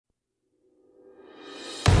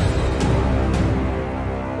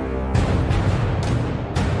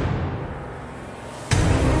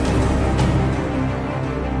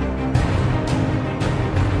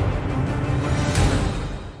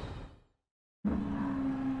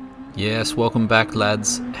Yes, welcome back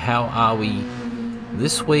lads. How are we?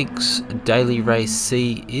 This week's daily race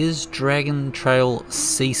C is Dragon Trail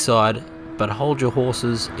Seaside, but hold your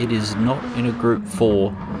horses, it is not in a Group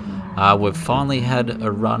 4. We've finally had a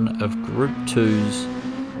run of Group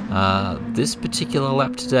 2s. This particular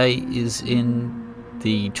lap today is in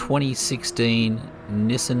the 2016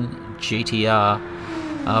 Nissan GTR.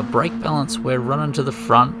 Brake balance, we're running to the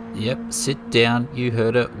front. Yep, sit down, you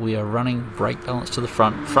heard it. We are running brake balance to the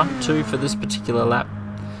front. Front 2 for this particular lap.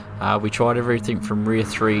 We tried everything from rear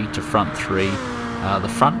 3 to front 3. The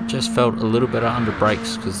front just felt a little better under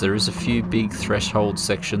brakes because there is a few big threshold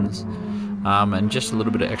sections and just a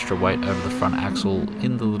little bit of extra weight over the front axle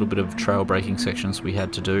in the little bit of trail braking sections we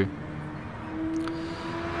had to do.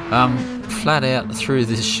 Flat out through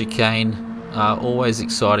this chicane, always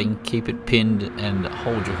exciting. Keep it pinned and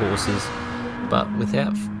hold your horses. But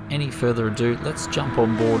without any further ado, let's jump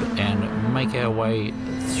on board and make our way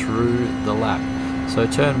through the lap. So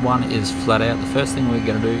turn 1 is flat out. The first thing we're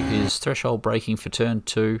going to do is threshold braking for turn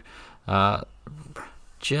 2.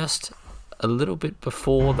 Just a little bit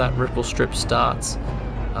before that ripple strip starts.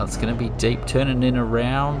 It's going to be deep, turning in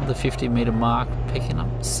around the 50-meter mark, picking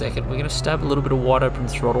up second. We're going to stab a little bit of wide open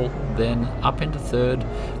throttle, then up into third.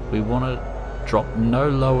 We want to drop no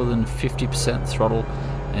lower than 50% throttle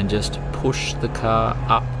and just push the car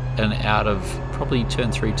up and out of probably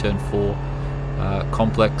turn 3, turn 4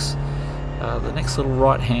 complex. The next little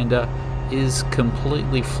right-hander is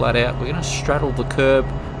completely flat out. We're going to straddle the curb.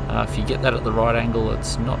 If you get that at the right angle,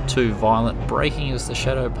 it's not too violent. Braking as the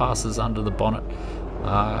shadow passes under the bonnet.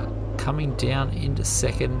 Coming down into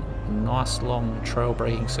second, nice long trail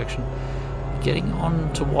braking section. Getting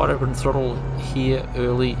on to wide open throttle here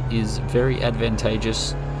early is very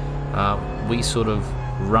advantageous. We sort of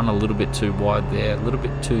run a little bit too wide there, a little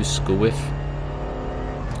bit too squiff,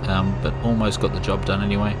 but almost got the job done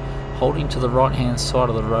anyway. Holding to the right hand side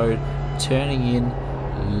of the road, turning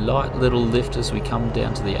in, light little lift as we come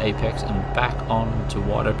down to the apex and back on to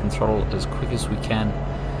wide open throttle as quick as we can.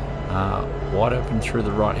 Wide open through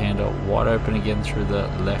the right hander, wide open again through the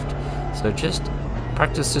left. So just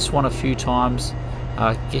practice this one a few times,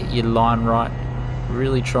 get your line right,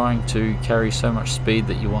 really trying to carry so much speed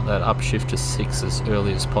that you want that upshift to 6 as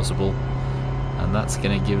early as possible, and that's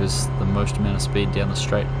going to give us the most amount of speed down the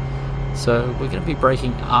straight. So we're going to be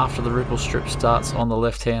braking after the ripple strip starts on the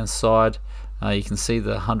left hand side. You can see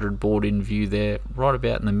the 100 board in view there, right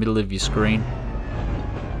about in the middle of your screen.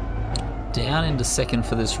 Down into second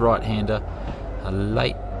for this right hander, a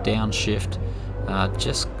late downshift,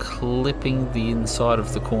 just clipping the inside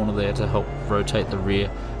of the corner there to help rotate the rear.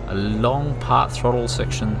 A long part throttle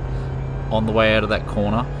section on the way out of that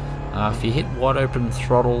corner. If you hit wide open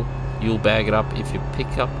throttle, you'll bag it up. If you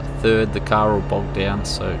pick up third, the car will bog down,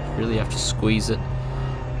 so really have to squeeze it.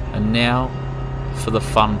 And now for the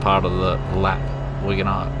fun part of the lap, we're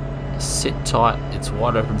gonna sit tight. It's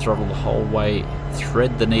wide open throttle the whole way,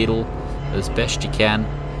 thread the needle as best you can.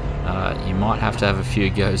 You might have to have a few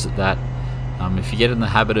goes at that. If you get in the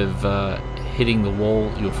habit of hitting the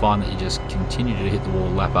wall, you'll find that you just continue to hit the wall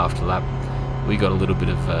lap after lap. We got a little bit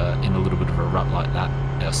of in a little bit of a rut like that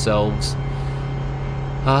ourselves.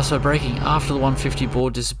 So braking after the 150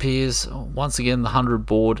 board disappears. Once again, the 100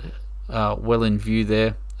 board well in view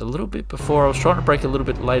there. A little bit before, I was trying to brake a little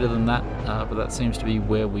bit later than that, but that seems to be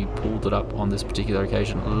where we pulled it up on this particular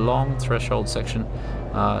occasion. A long threshold section,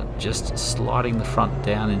 just sliding the front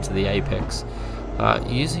down into the apex.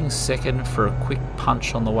 Using second for a quick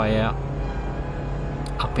punch on the way out,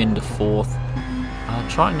 up into fourth.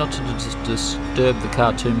 Trying not to disturb the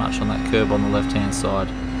car too much on that curb on the left hand side,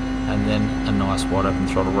 and then a nice wide open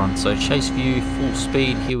throttle run. So chase view, full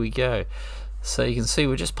speed, here we go. So you can see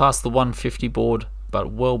we're just past the 150 board,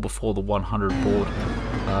 but well before the 100 board.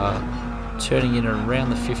 Turning in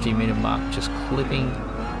around the 50-meter mark, just clipping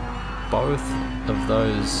both of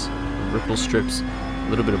those ripple strips. A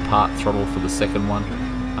little bit of part throttle for the second one.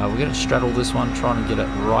 We're going to straddle this one, trying to get it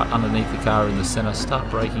right underneath the car in the center. Start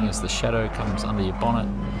braking as the shadow comes under your bonnet.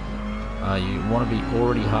 You want to be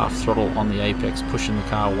already half throttle on the apex, pushing the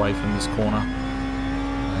car away from this corner.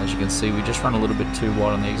 As you can see, we just run a little bit too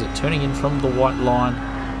wide on the exit. Turning in from the white line,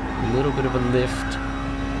 a little bit of a lift,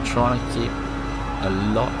 trying to keep a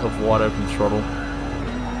lot of wide open throttle.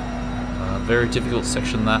 Very difficult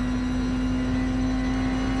section that.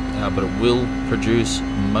 But it will produce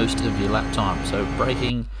most of your lap time. So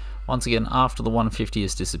braking once again after the 150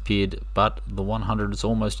 has disappeared, but the 100 is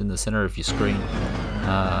almost in the center of your screen.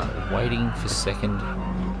 Waiting for second.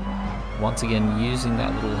 Once again, using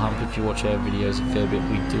that little hump. If you watch our videos a fair bit,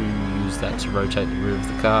 we do use that to rotate the rear of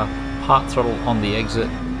the car. Part throttle on the exit.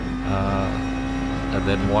 and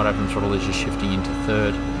then wide open throttle as you're shifting into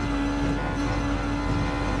third.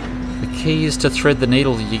 The key is to thread the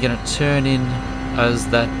needle. You're going to turn in as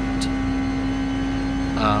that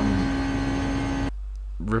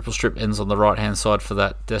ripple strip ends on the right hand side for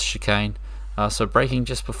that death chicane. So braking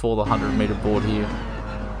just before the 100 meter board here.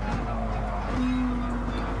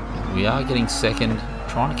 We are getting second,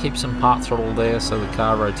 trying to keep some part throttle there so the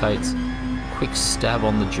car rotates. Quick stab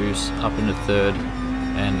on the juice up into third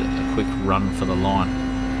and a quick run for the line.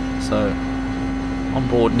 So on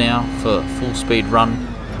board now for full speed run.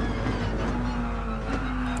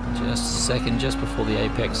 Just second, just before the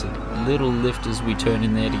apex. A little lift as we turn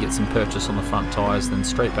in there to get some purchase on the front tyres, then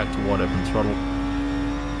straight back to wide open throttle.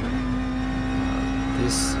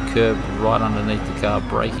 This curb right underneath the car,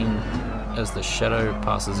 braking as the shadow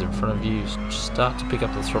passes in front of you. Start to pick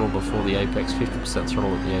up the throttle before the apex, 50%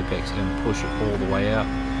 throttle at the apex, and push it all the way out.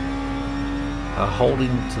 Holding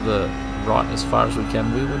to the right as far as we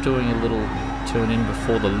can. We were doing a little turn in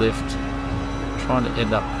before the lift, trying to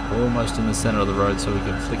end up almost in the center of the road so we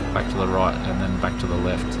can flick it back to the right and then back to the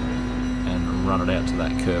left and run it out to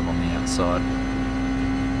that curb on the outside.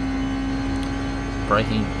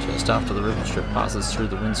 Braking just after the ripple strip passes through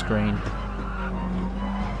the windscreen.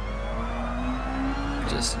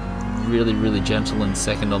 Just really gentle in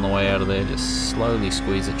second on the way out of there. Just slowly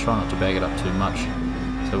squeeze it, try not to bag it up too much.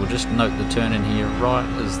 So we'll just note the turn in here right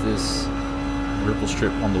as this ripple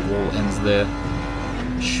strip on the wall ends there.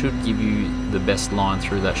 Should give you the best line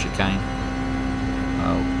through that chicane.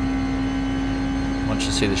 Once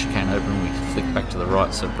you see the chicane open, we flick back to the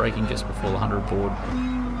right, so braking just before the 100 board.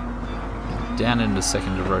 Down into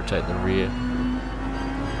second to rotate the rear.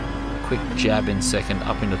 Quick jab in second,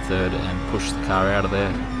 up into third, and push the car out of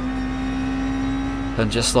there.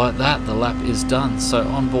 And just like that, the lap is done. So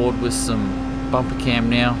on board with some bumper cam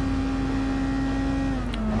now.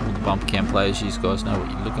 All the bumper cam players, you guys know what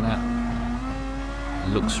you're looking at.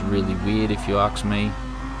 Looks really weird if you ask me.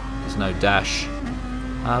 There's no dash,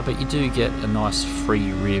 but you do get a nice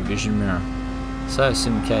free rear vision mirror. So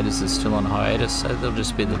Simcators is still on hiatus, so there'll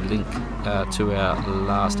just be the link to our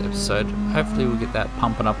last episode. Hopefully we'll get that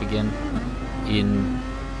pumping up again in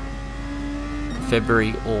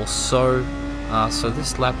February or so. So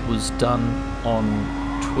this lap was done on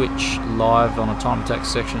Twitch live on a time attack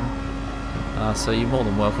section. So you're more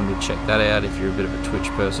than welcome to check that out if you're a bit of a Twitch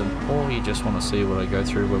person, or you just want to see what I go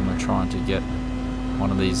through when we're trying to get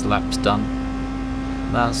one of these laps done.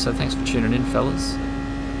 So thanks for tuning in, fellas,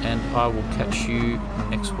 and I will catch you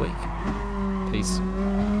next week. Peace.